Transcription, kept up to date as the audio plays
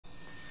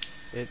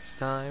It's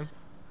time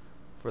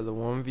for the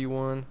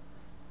 1v1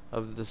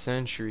 of the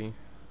century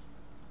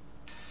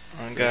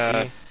Oh to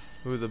God, see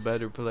who the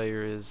better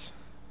player is,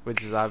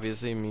 which is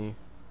obviously me.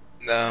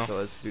 no. So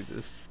let's do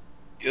this.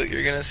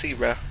 You're gonna see,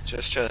 bro.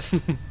 Just trust.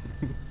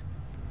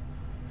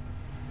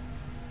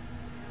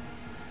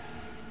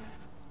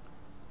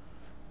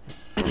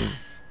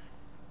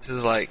 This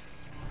is like,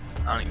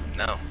 I don't even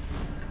know.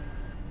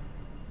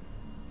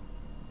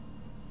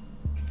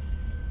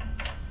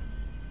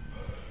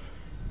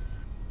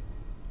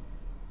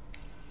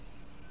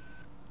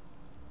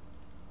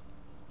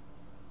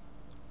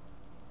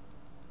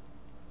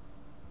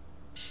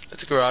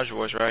 It's a Garage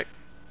Wars, right?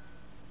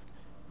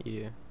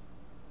 Yeah.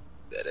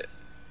 That it.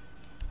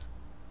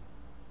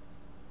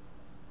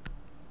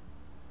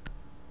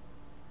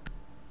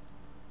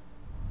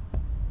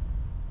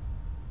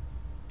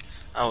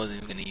 I wasn't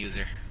even gonna use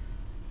her.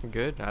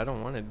 Good. I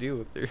don't want to deal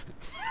with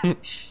her.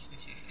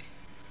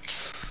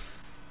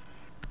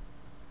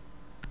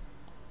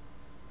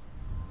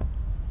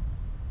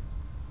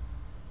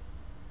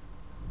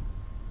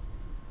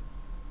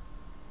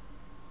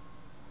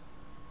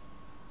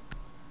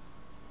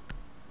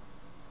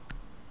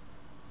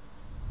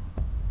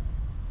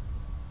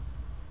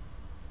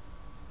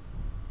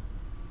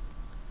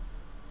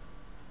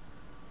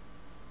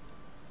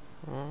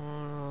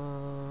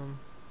 um.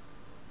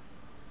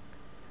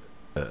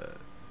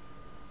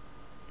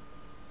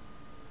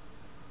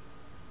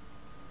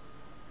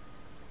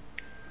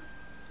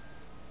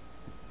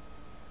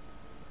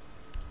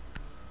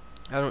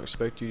 I don't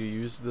expect you to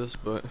use this,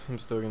 but I'm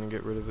still gonna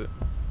get rid of it.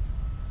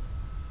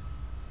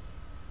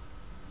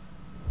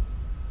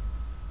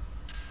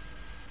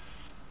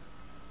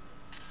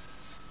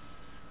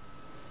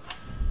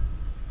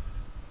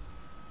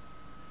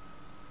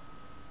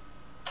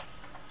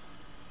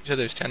 You said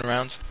there's 10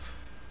 rounds.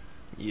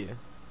 Yeah.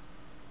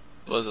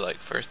 What was it like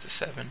first to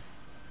 7?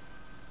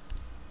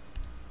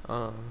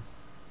 Um.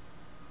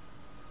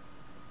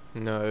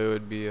 No, it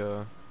would be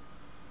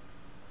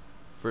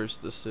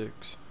first to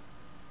 6.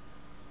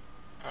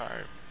 All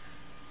right.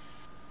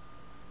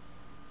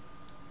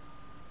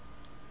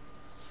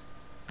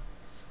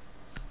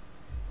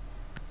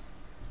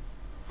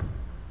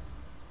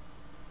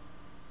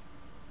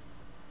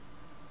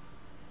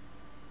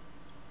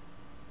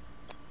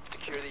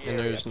 Secure the And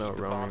area. there's no Keep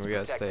the roaming. bombs We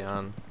gotta protected. stay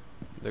on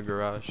the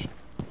garage.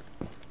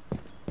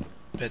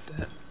 Bet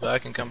that. But I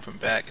can come from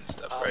back and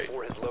stuff, Op right?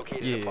 4 has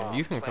located a Yeah, bomb.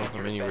 you can come Plan from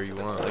your anywhere you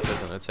defensive want. That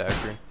deployment. doesn't attack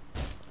her.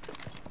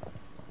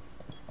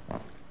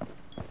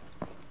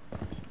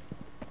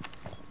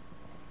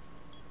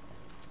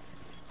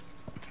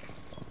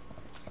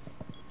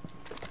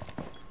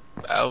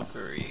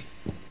 Valkyrie.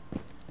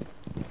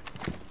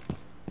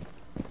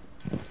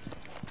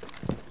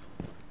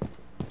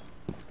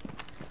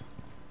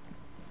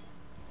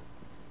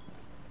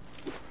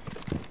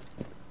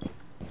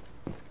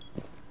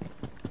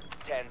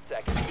 Ten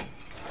seconds.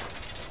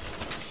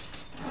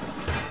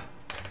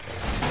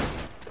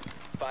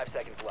 5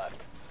 seconds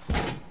left.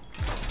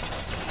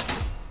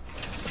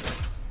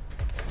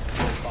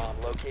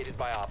 Bomb located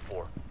by Op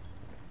 4.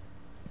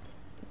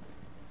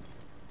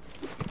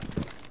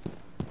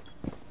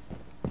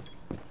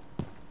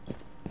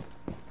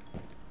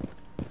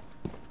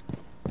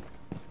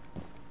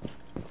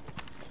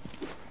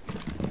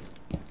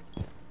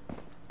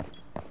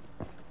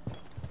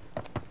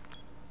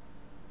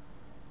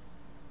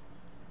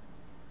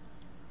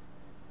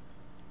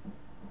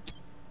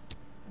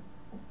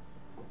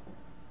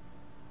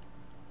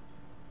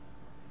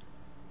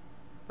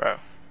 Bro.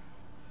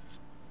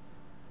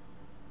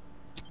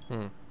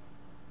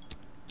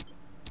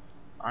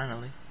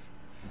 Finally.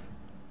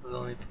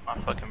 Let me put my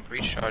fucking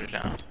breach charger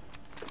down.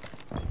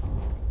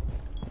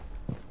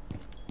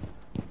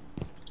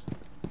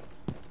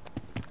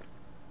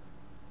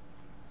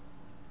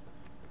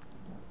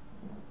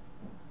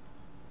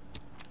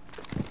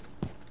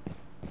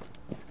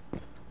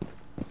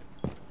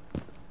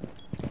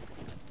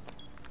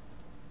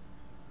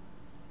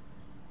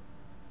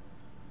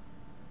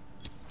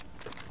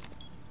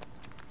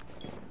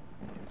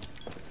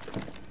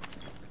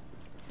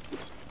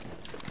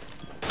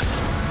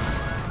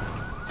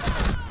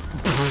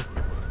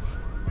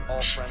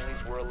 All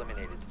friendlies were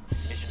eliminated.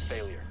 Mission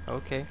failure.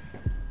 Okay.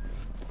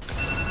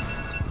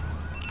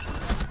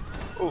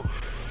 Ooh.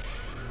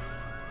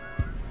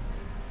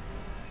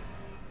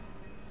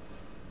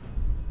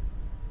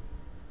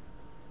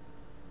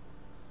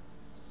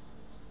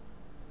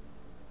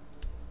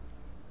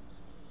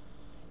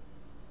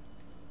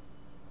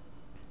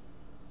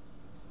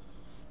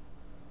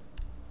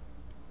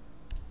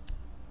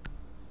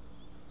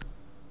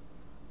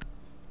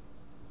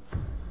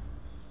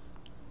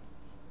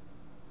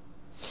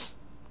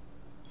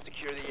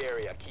 Secure the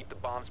area. Keep the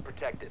bombs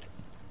protected.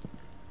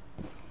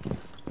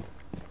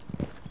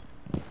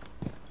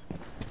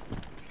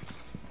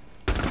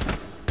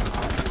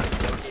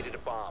 Located a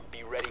bomb.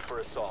 Be ready for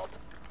assault.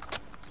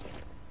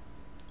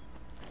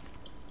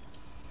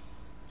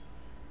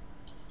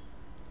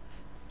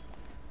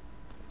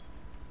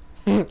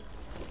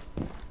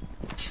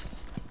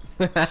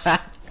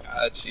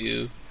 Got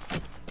you.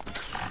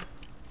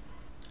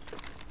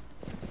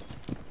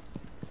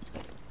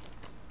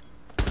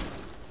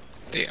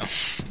 Damn.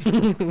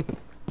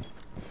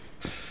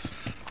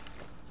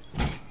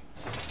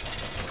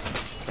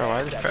 Bro,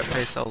 why the prep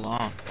phase so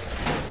long?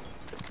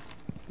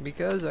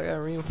 Because I got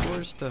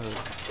reinforced stuff.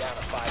 Down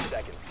to 5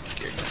 seconds.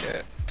 Scared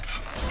cat.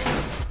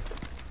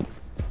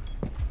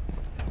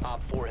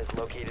 Op 4 has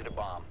located a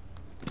bomb.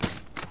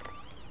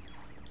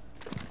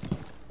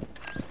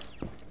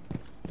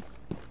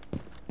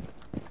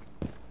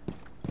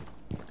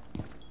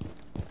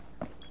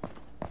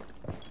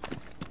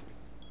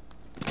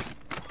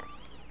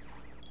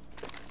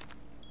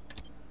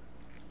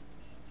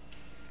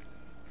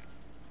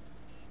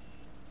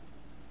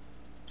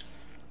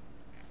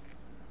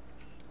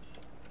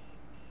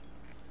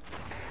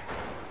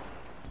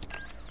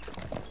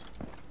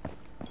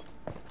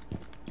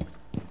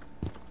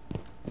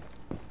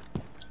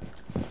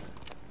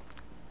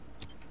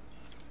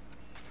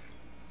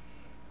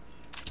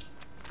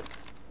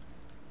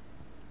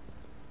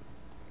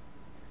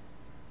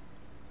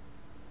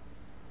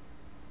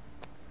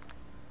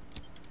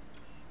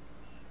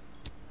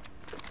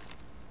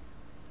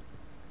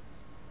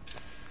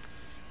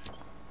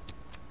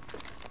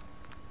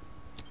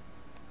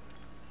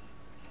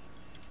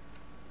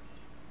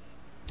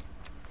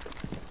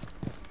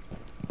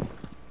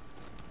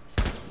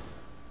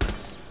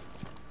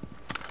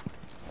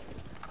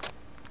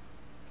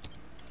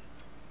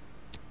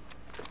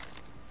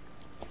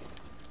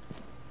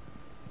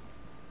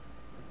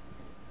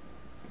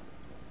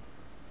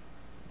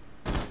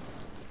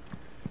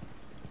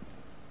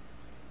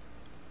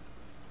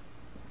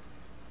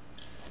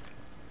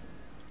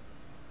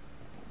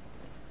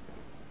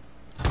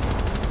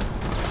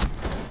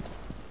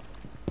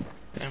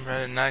 Damn,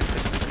 bro, the knife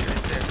is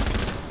right there.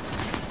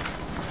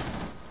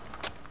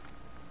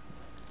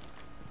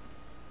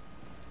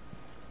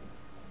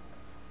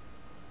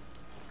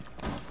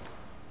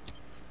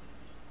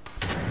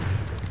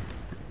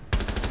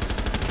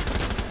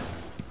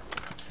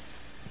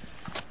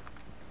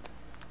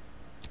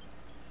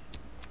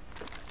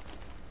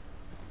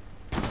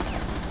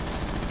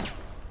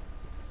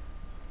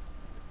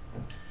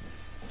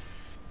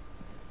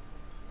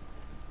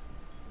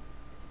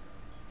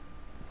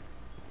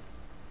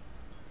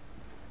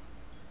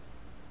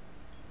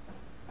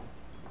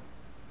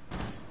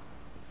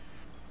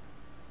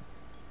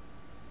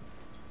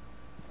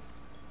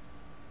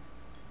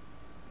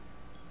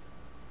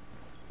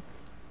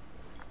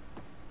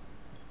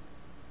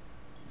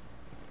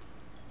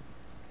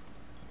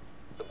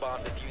 The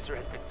bomb diffuser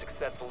has been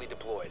successfully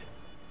deployed.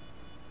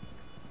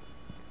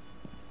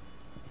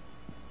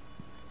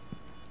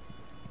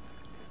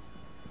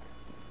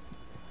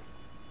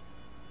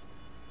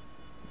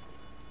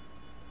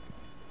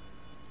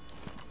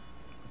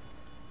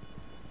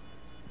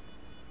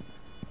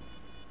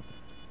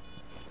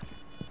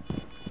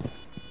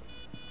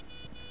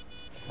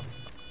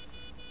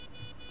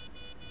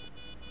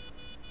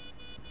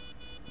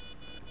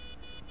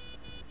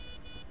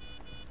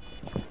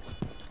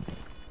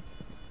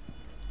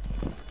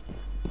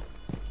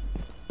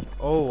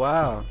 Oh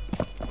wow.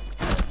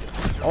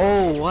 Diffuser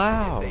Oh located.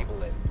 wow.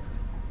 Disable it.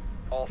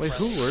 All Wait,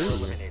 who friendlies were you?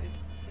 eliminated.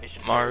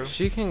 Mission Maru.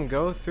 She can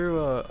go through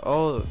a.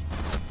 Oh,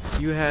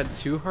 you had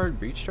 2 hard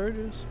breach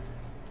charges?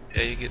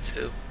 Yeah, you get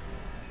 2.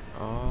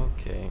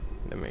 Okay,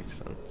 that makes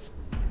sense.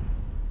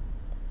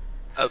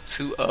 Up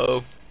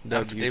 2-0.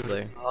 W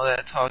play. All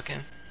that talking.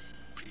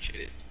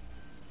 Appreciate it.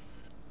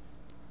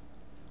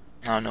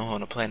 I don't know who I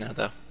want to play now,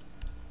 though.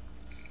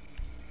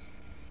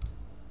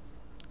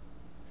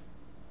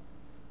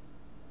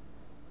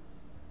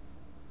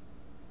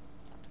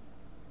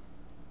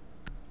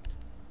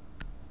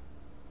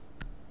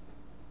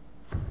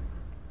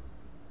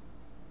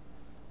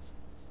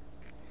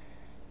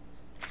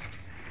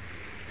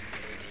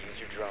 You need to use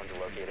your drone to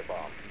locate a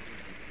bomb.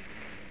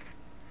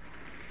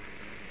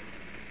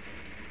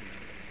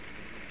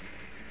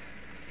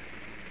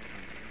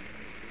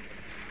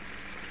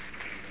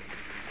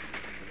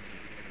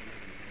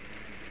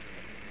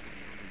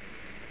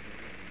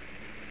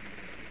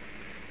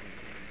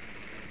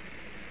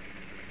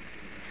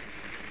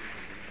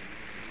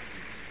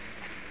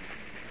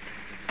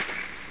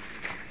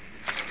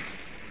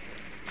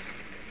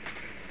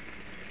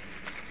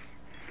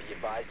 Be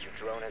advised your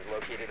drone has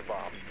located a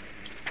bomb.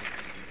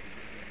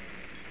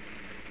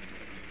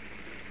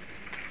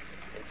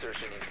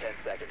 Insertion in 10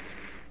 seconds.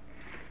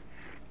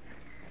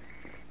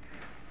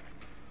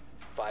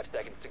 5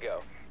 seconds to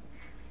go.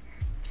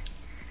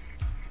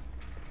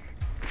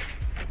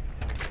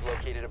 You've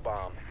located a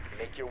bomb.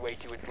 Make your way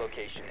to its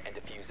location and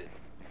defuse it.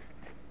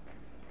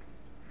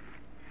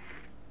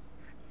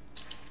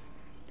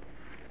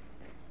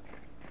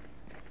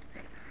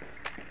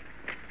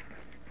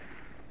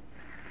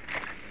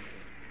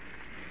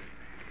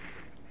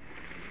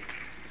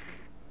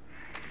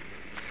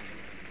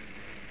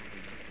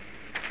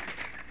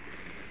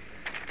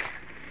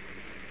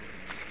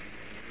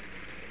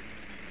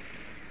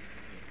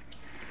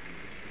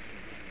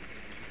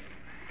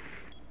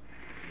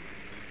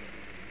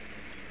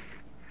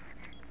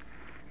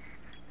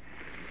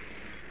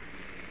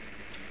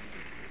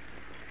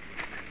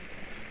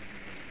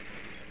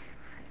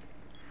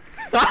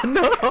 No!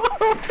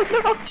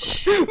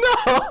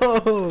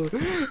 No!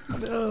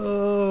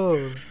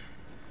 No!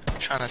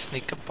 Trying to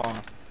sneak up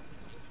on.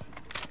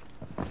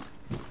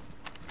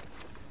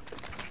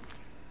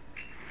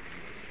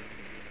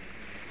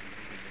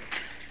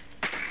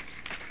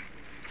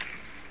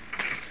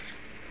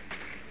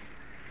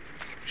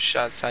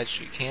 Shot side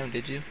street cam,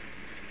 did you?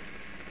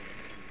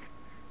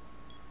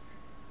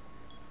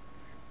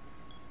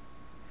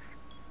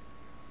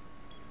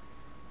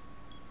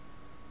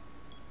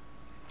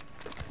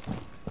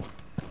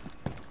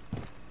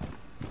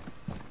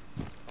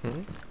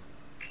 Hmm?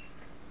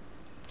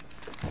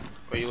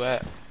 Where you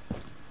at?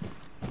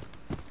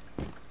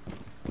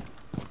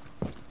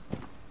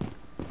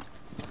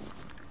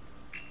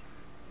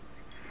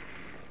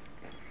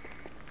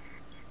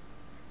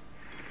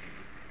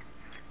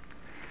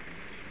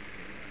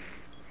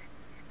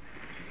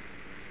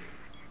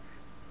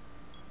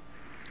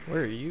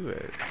 Where are you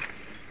at?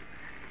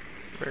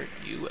 Where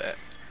you at?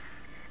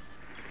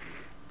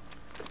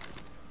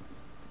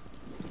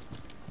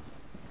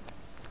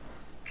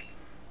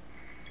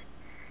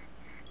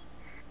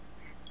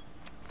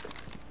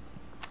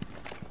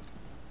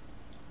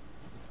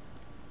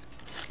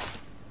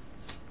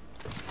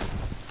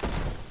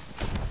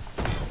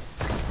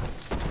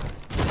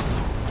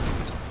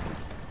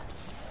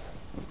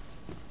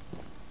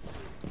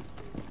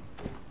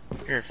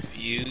 Your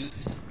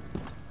fuse?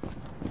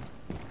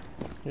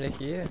 Heck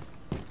yeah.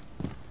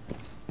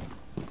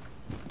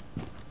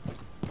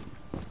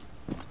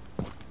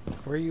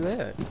 Where you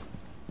at?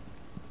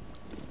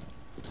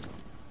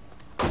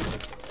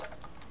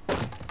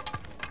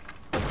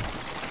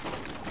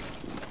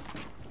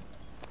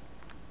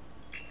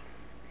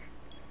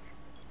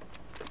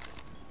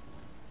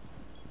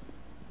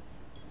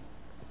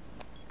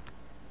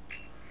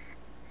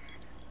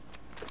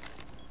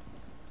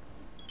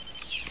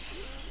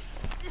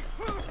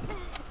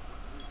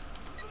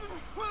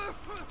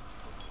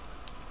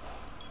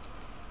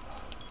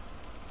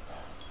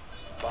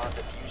 Bomb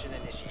diffusion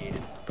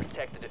initiated.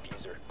 Protect the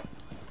diffuser.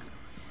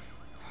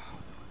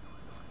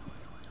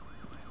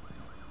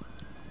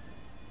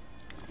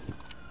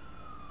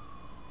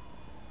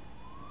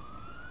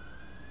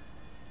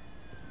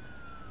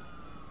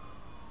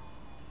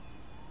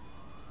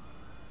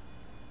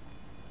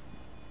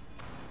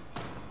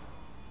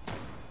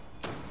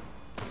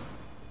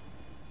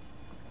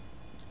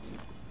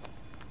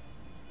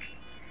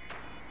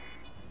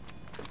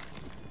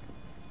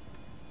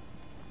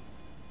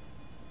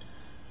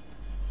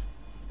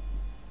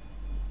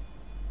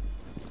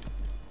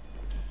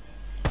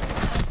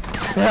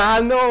 Ah,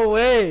 no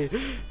way!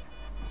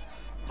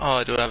 Oh,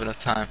 I do have enough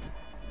time.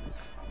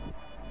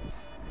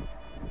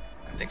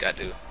 I think I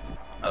do.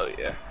 Oh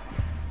yeah.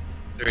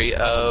 3-0.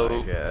 Oh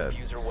my god.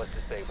 Diffuser was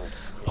disabled.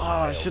 Oh,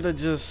 I should have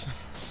just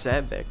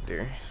sat back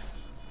there.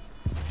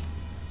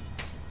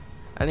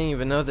 I didn't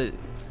even know that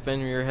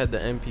Fenrir had the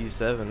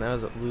MP7. That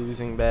was a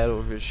losing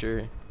battle for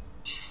sure.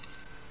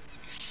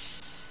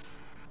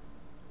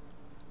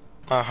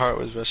 My heart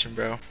was rushing,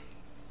 bro.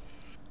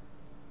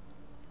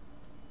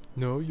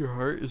 No, your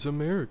heart is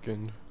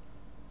American.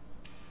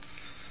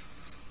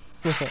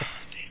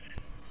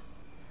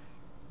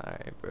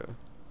 Alright, bro.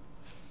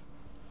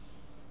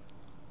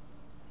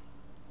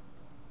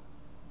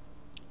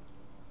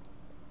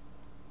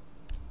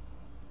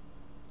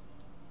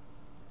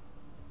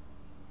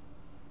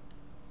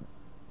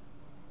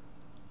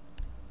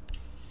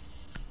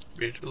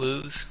 Ready to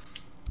lose?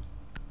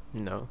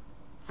 No.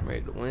 I'm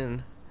ready to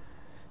win.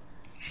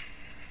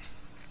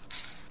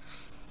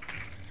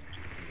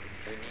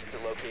 We need to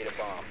locate a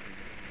bomb.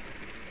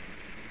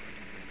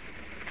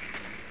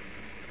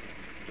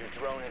 Your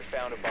drone has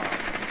found a bomb.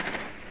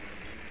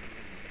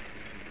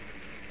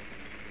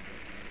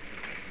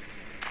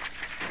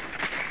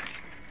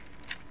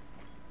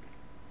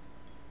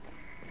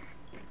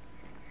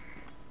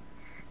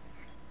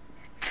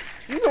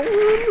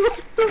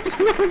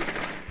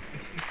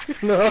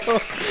 No,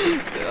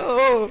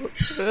 no,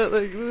 not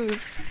like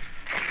this.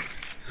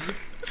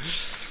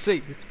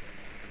 See.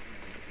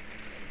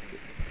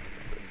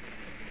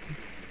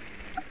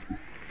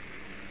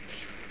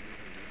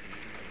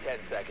 10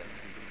 seconds.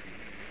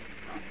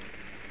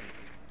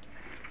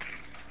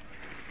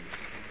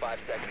 5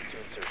 seconds to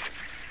insertion.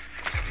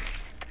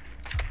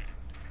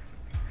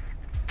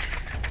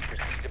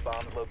 Proceed to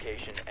bomb's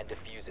location and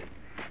defuse it.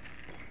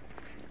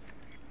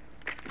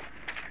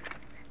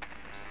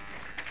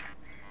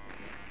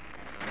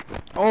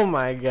 Oh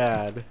my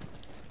god.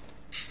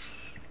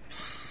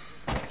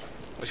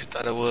 What you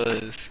thought it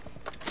was?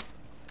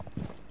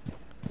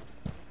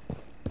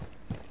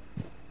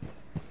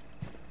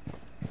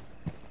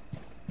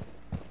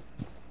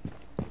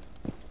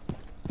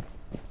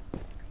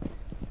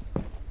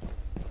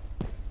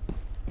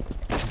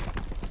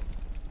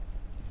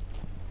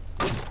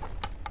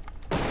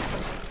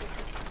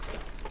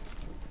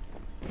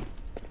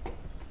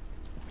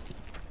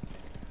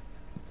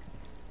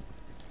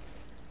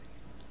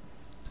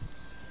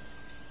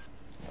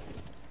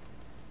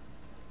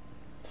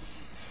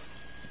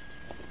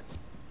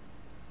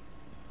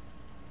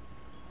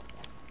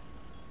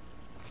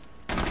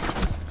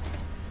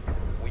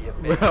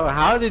 Bro,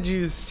 how did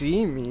you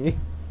see me?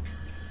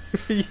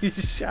 You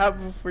shot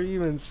before you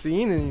even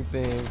seen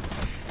anything.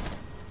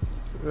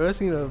 Bro, I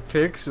seen a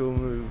pixel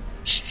move.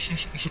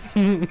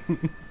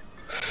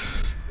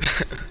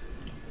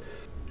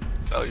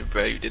 Tell you,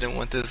 bro, you didn't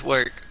want this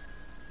work.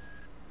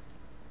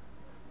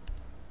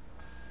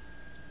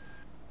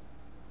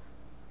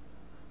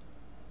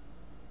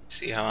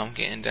 See how I'm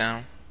getting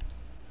down?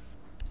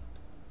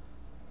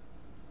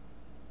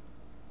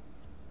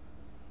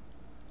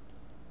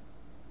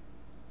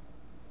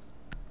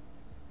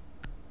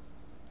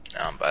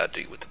 Now I'm about to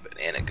do you with the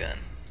banana gun.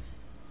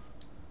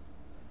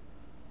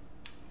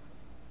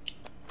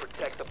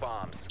 Protect the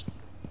bombs.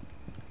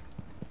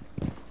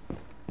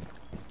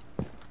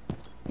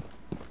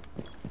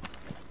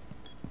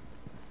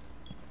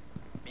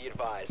 Be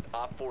advised,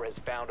 Op 4 has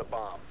found a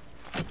bomb.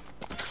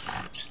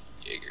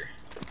 Jaeger.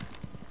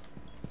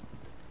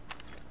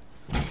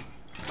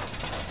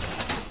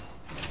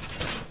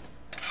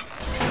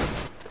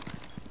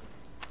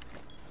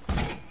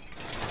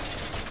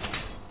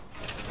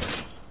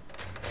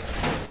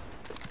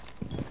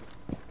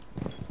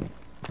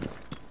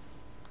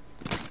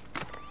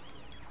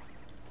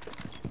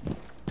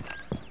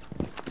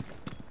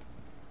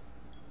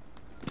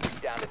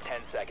 Down to 10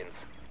 seconds.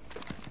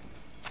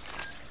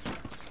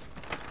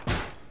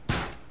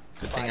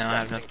 Good thing I don't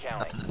have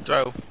nothing to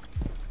throw.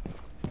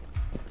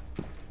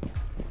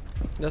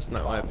 That's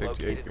not why I Bomb picked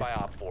located Jaeger. by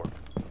Op 4.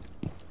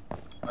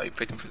 Oh, you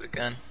picked him for the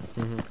gun?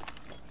 Mm-hmm.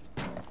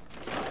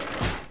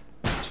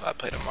 That's why I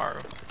play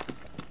tomorrow.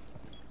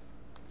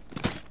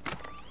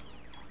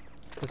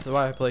 That's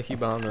why I play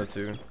Hibana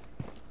too.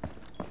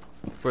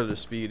 For the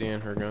speed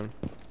and her gun.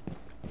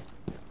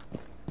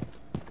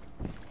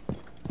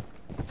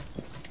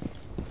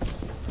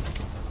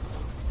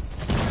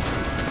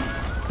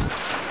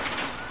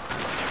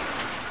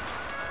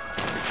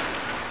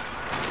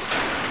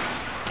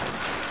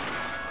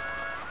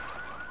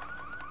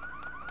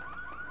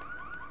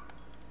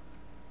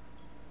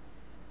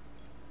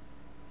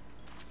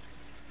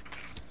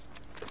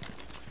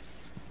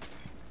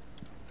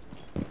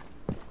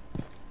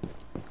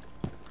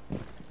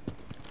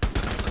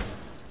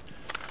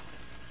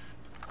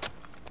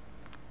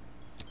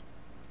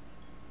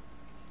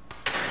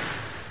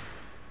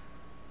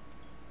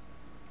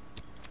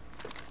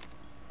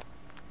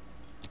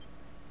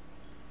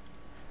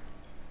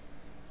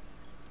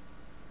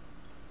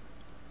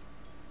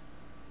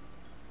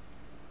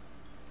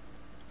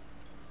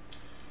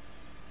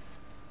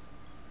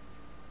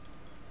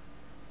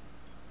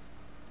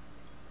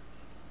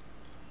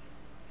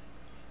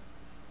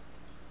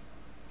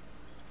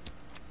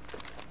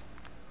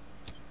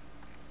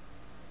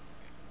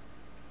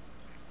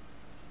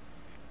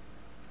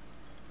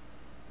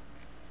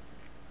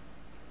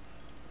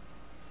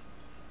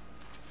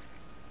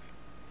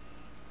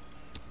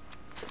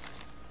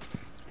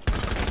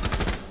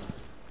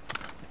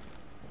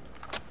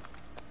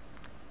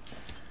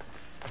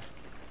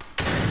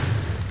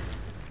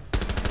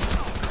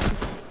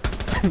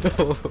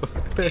 No.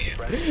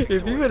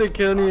 If you would have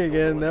killed me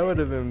again, that would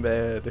have been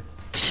bad.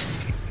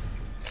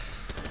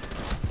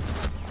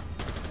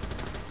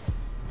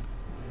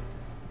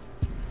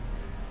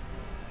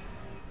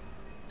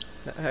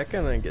 How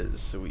can I get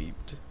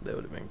sweeped? That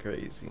would have been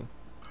crazy.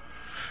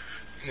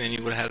 And then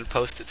you would have had to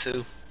post it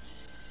too.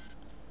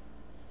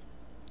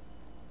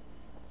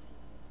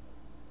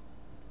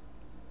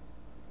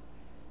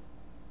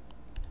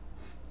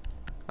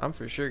 I'm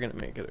for sure gonna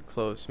make it a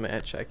close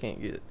match. I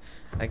can't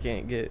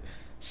get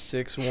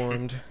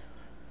 6-1'd.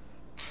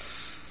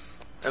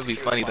 That'd be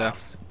funny though.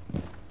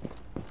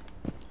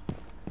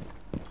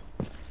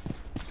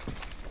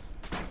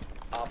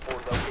 Op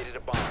 4 located a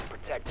bomb.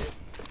 Protect it.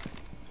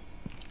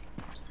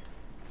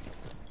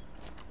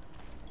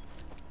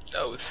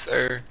 Oh,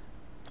 sir.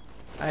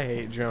 I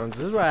hate drones.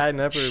 This is why I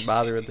never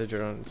bother with the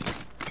drones.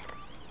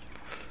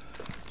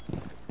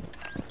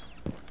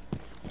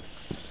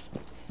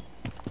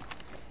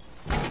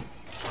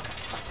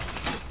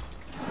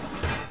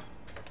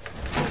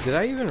 Did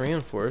I even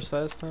reinforce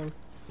last time?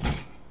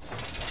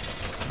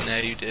 Nah,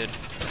 you did.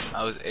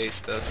 I was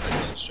ace though, so I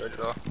just destroyed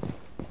it all.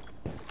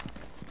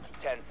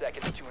 10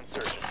 seconds to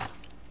insertion.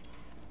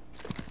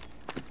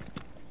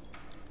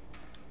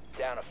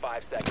 Down to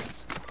 5 seconds.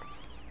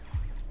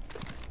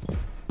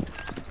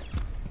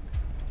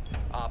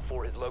 Op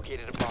 4 has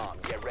located a bomb.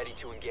 Get ready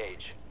to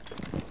engage.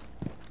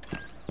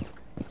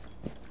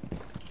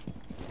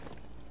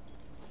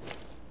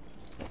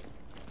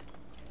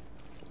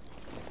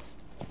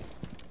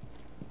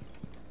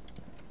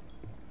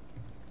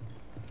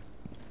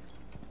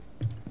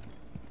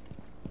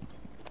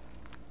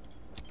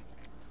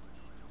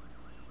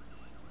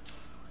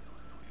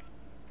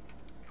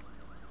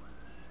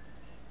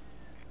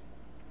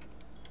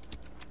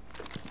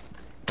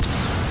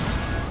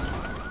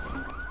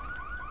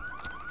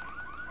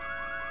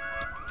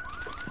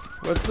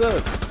 What's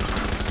up?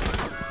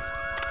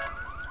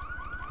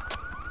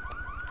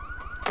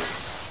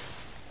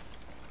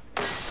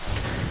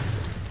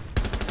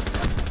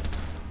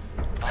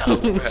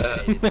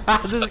 bruh.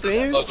 Not the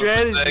same Smoke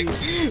strategy.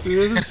 effect.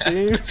 The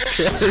same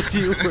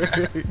strategy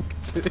worked.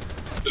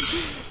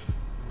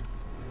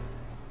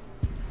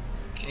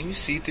 Can you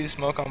see through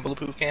smoke on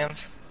bulletproof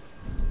cams?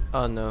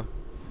 Oh no.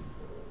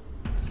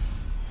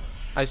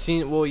 I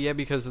seen, well, yeah,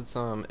 because it's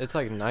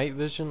like night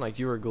vision, like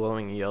you were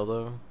glowing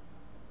yellow.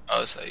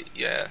 Oh, so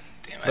yeah.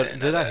 Damn, I But didn't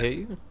know did I that. hit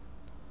you?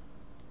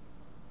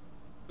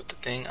 With the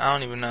thing, I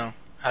don't even know.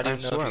 How do I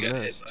you know if swear you I got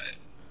hit missed. by it?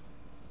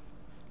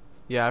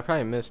 Yeah, I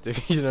probably missed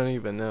it. You don't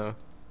even know.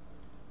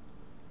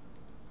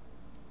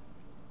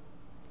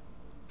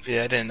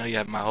 Yeah, I didn't know you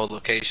had my whole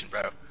location,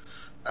 bro.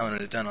 I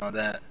wouldn't have done all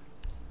that.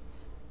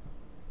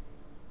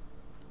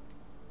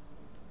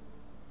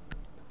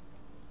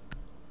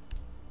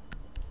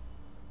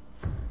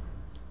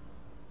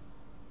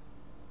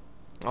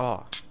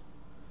 Oh.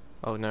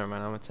 Oh, never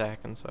mind. I'm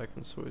attacking, so I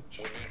can switch.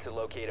 We need to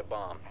locate a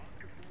bomb.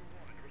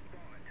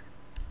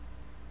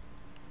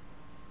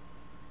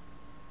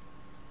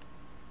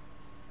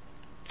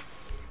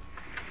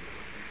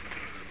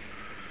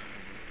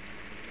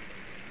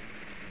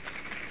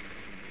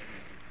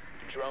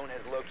 Drone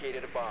has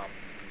located a bomb.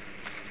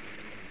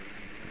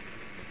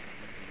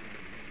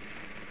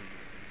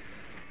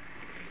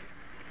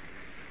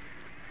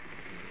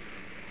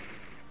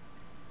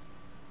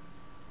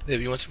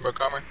 Dave, you want some rook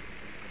armor?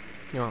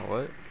 You want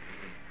what?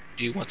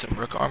 Do you want some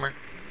rook armor?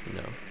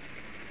 No.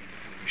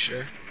 You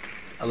sure?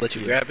 I'll let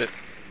you Yeah. grab it.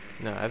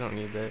 No, I don't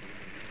need that.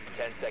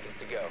 10 seconds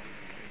to go.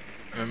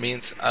 Me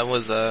and Sky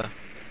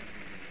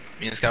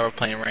were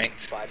playing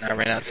ranked, and I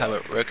ran outside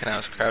with Rook, and I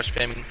was crouch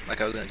spamming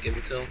like I was gonna give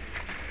it to him.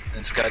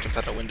 And Sky jumped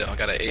out the window and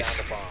got an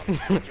ace. Found the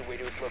bomb. Make your way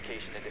to its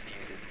location and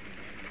defuse it.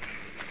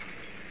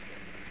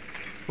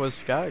 Was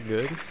Scott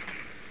good?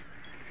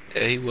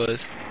 Yeah, he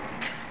was.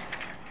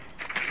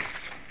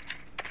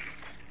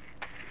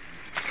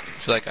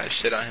 I feel like I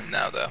shit on him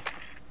now, though.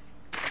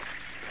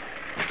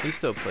 He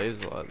still plays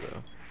a lot,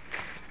 though.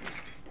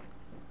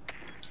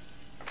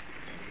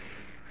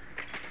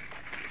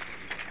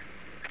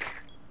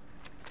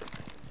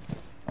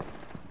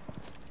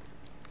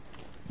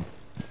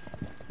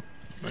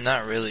 Well,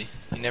 not really.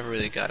 He never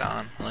really got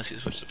on unless he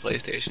switched to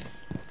PlayStation.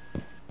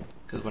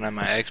 Because when I had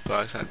my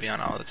Xbox, I'd be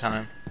on all the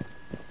time.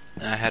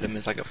 And I had him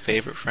as like a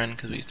favorite friend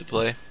because we used to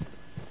play.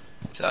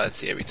 So I'd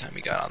see every time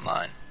he got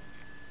online.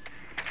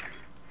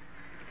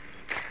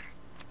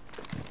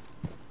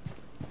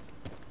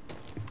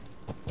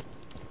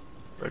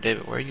 Bro,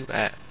 David, where are you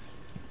at?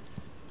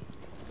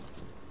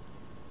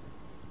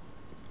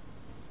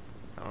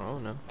 I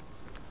don't know.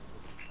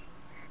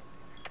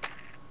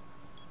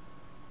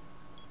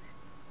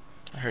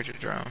 I heard your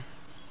drone.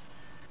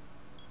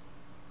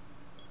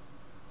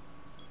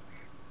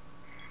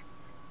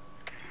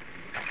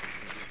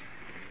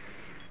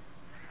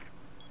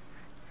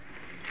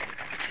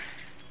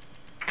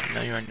 You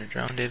know you're on your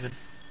drone, David?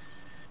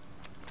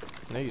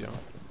 No, you don't.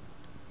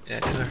 Yeah,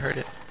 David, heard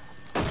it.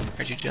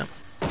 Heard you jump.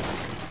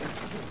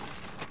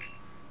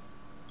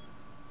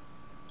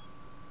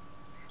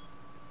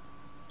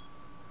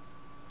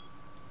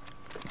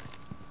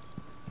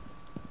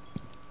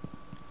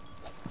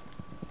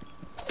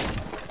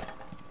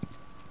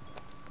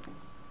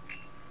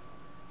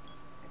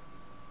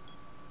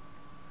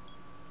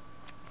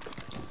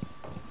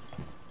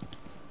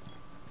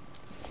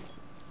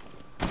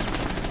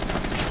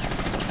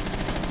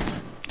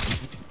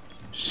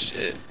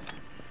 Shit.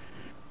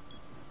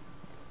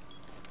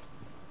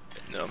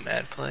 No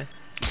mad play.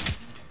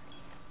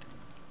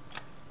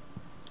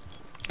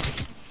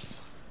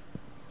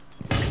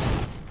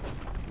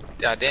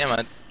 God damn,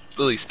 I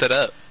literally stood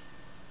up.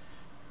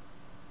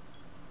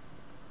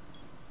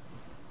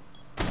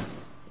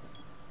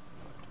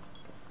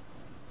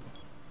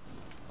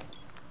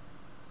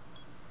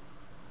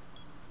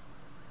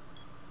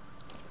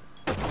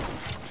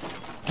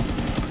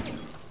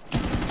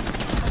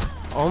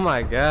 Oh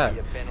my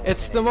god.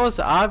 It's the most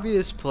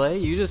obvious play.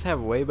 You just have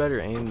way better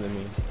aim than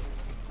me.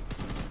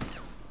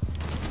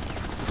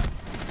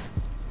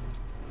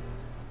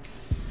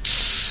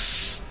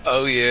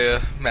 Oh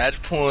yeah,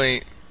 match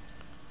point.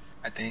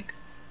 I think.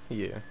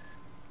 Yeah.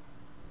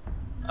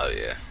 Oh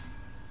yeah.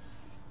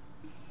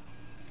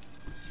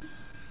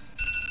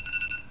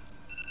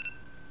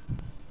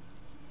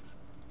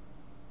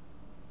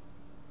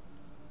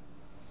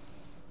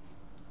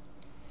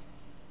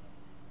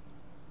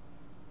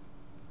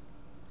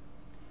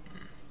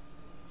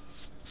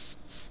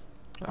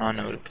 I don't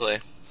know who to play.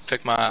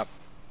 Pick my op.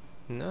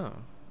 No.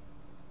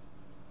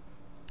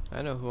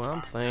 I know who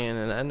I'm playing,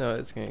 and I know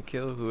it's gonna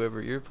kill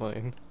whoever you're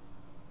playing.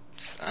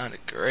 Sounded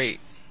great.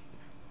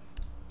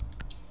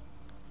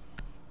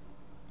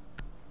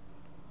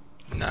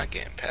 You're not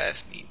getting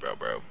past me,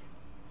 bro.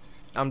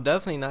 I'm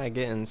definitely not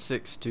getting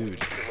 6-2.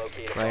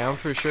 Like, I'm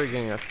for sure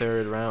getting a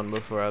third round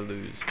before I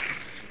lose.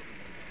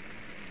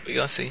 We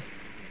gonna see.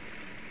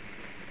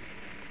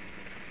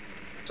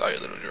 Saw your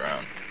little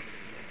drone.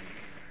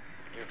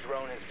 Your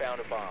drone has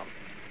found a bomb.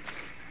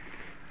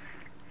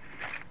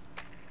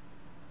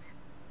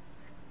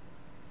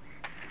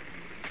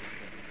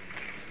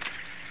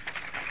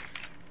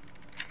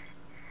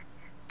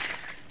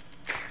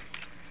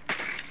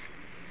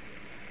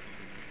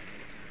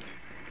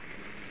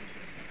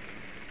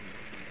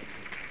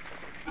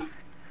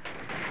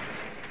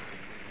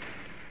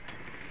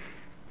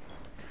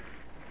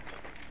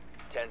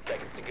 10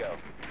 seconds to go.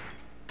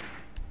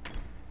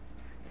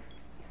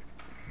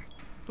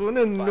 What an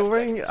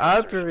annoying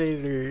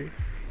operator.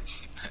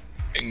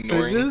 It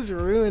Ignoring. just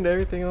ruined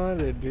everything I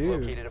wanted to do.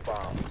 Located a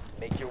bomb.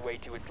 Make your way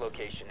to its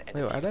location and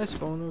Wait, why'd I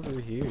spawn over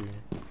here?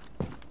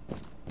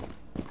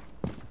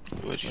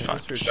 What'd you I find?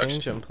 guess we're Construction.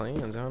 changing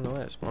plans. I don't know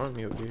why it spawned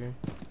me over here.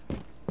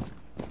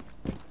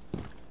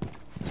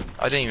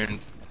 I didn't even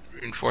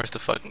reinforce the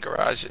fucking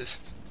garages.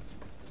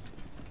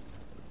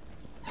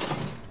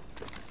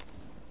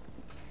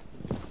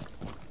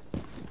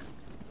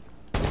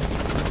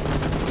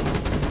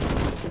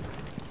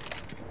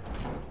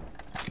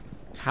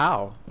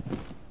 How?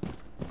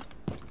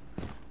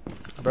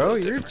 Bro,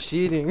 you're different.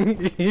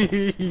 cheating.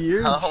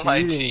 You're How cheating. am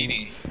I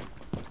cheating?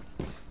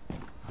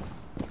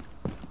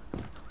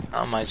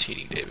 How am I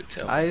cheating, David?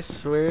 Tell me. I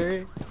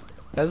swear,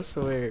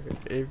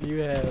 if you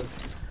have...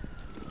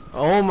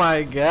 Oh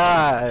my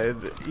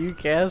god, you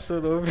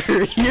castled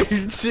over here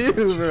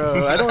too,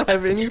 bro. I don't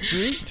have any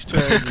breach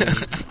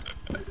charges.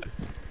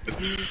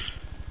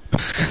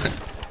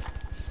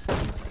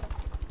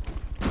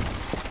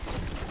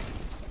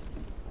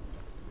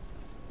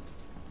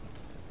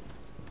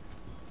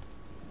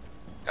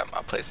 Got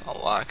my place on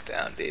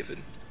lockdown, David.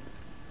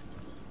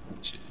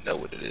 Should know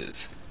what it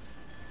is.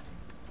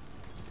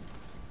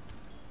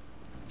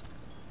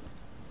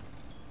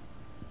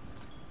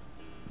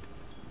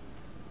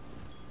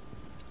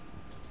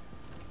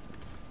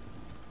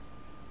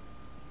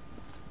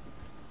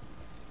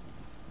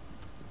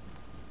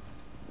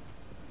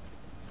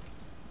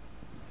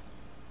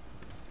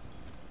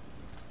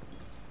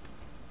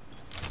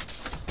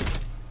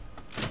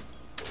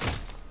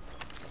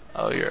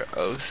 Oh, you're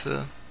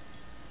Osa.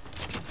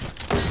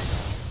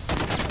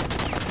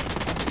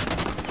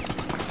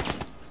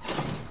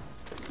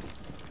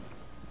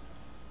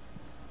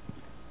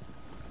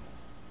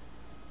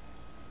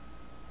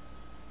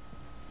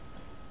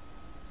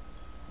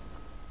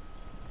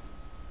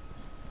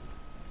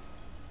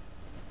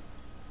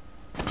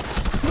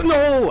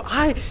 No,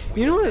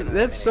 you know what,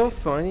 that's so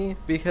funny,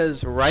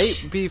 because right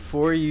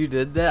before you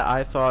did that,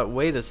 I thought,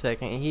 wait a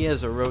second, he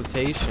has a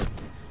rotation.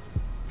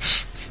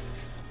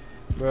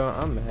 Bro,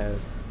 I'm mad.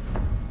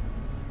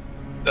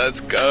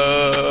 Let's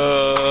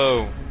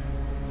go.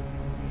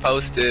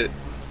 Post it.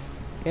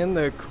 And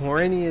the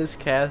corniest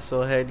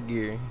castle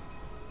headgear.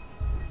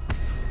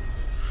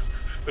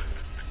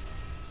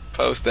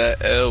 Post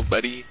that L,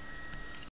 buddy.